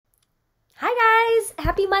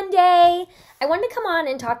Happy Monday! I wanted to come on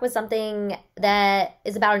and talk with something that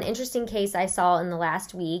is about an interesting case I saw in the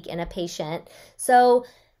last week in a patient. So,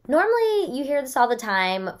 normally you hear this all the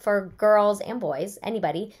time for girls and boys,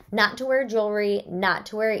 anybody, not to wear jewelry, not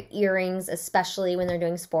to wear earrings, especially when they're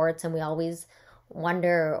doing sports, and we always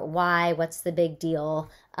wonder why, what's the big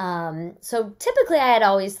deal. So typically I had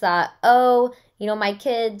always thought,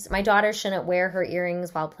 my daughter shouldn't wear her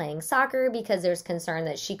earrings while playing soccer because there's concern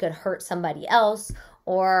that she could hurt somebody else,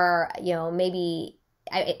 or, maybe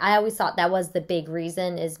I always thought that was the big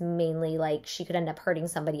reason, is mainly like she could end up hurting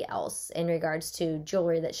somebody else in regards to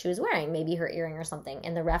jewelry that she was wearing, maybe her earring or something,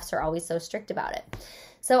 and the refs are always so strict about it.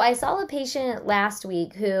 So I saw a patient last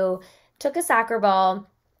week who took a soccer ball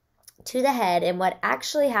to the head, and what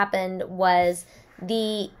actually happened was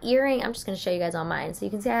the earring, I'm just going to show you guys on mine, so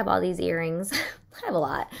you can see I have all these earrings. I have a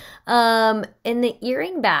lot. In the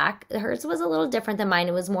earring back, hers was a little different than mine.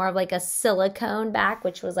 It was more of like a silicone back,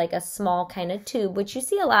 which was like a small kind of tube, which you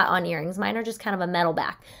see a lot on earrings. Mine are just kind of a metal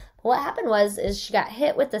back. What happened is she got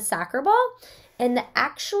hit with the soccer ball, and the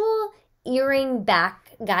actual earring back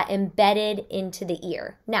got embedded into the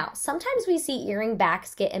ear. Now, sometimes we see earring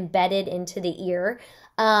backs get embedded into the ear,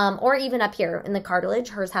 or even up here in the cartilage.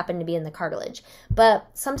 Hers happened to be in the cartilage. But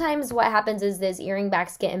sometimes what happens is these earring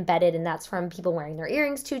backs get embedded, and that's from people wearing their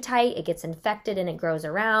earrings too tight. It gets infected and it grows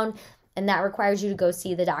around, and that requires you to go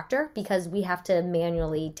see the doctor because we have to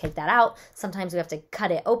manually take that out. Sometimes we have to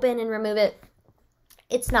cut it open and remove it.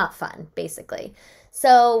 It's not fun, basically.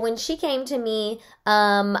 So when she came to me,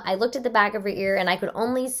 I looked at the back of her ear, and I could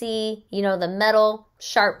only see, the metal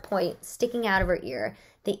sharp point sticking out of her ear.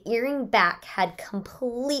 The earring back had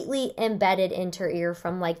completely embedded into her ear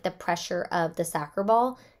from like the pressure of the soccer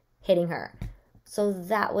ball hitting her. So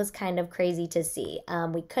that was kind of crazy to see.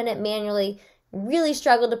 We couldn't manually, really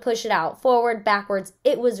struggled to push it out forward, backwards.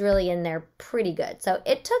 It was really in there pretty good. So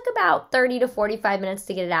it took about 30 to 45 minutes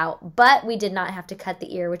to get it out, but we did not have to cut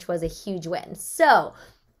the ear, which was a huge win. So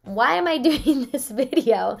why am I doing this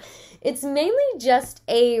video? It's mainly just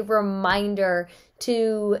a reminder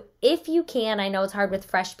to, if you can, I know it's hard with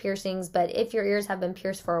fresh piercings, but if your ears have been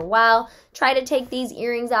pierced for a while, try to take these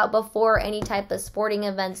earrings out before any type of sporting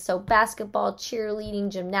events. So basketball,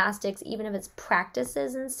 cheerleading, gymnastics, even if it's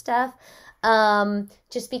practices and stuff,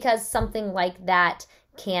 just because something like that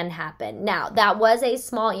can happen. Now, that was a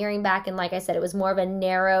small earring back, and like I said, it was more of a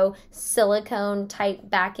narrow silicone type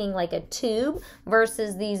backing, like a tube,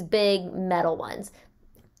 versus these big metal ones.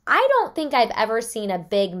 I don't think I've ever seen a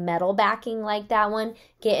big metal backing like that one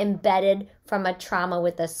get embedded from a trauma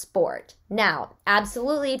with a sport. Now,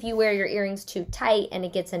 absolutely, if you wear your earrings too tight and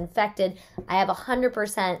it gets infected, I have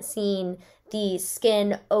 100% seen the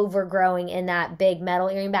skin overgrowing in that big metal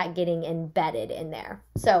earring back getting embedded in there.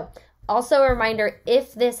 So, also a reminder,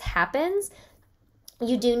 if this happens,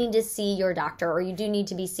 you do need to see your doctor, or you do need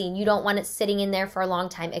to be seen. You don't want it sitting in there for a long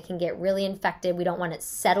time. It can get really infected. We don't want it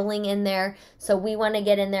settling in there. So we want to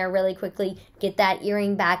get in there really quickly, get that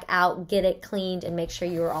earring back out, get it cleaned, and make sure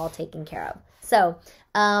you are all taken care of. So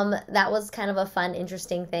that was kind of a fun,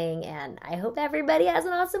 interesting thing, and I hope everybody has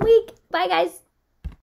an awesome week. Bye, guys.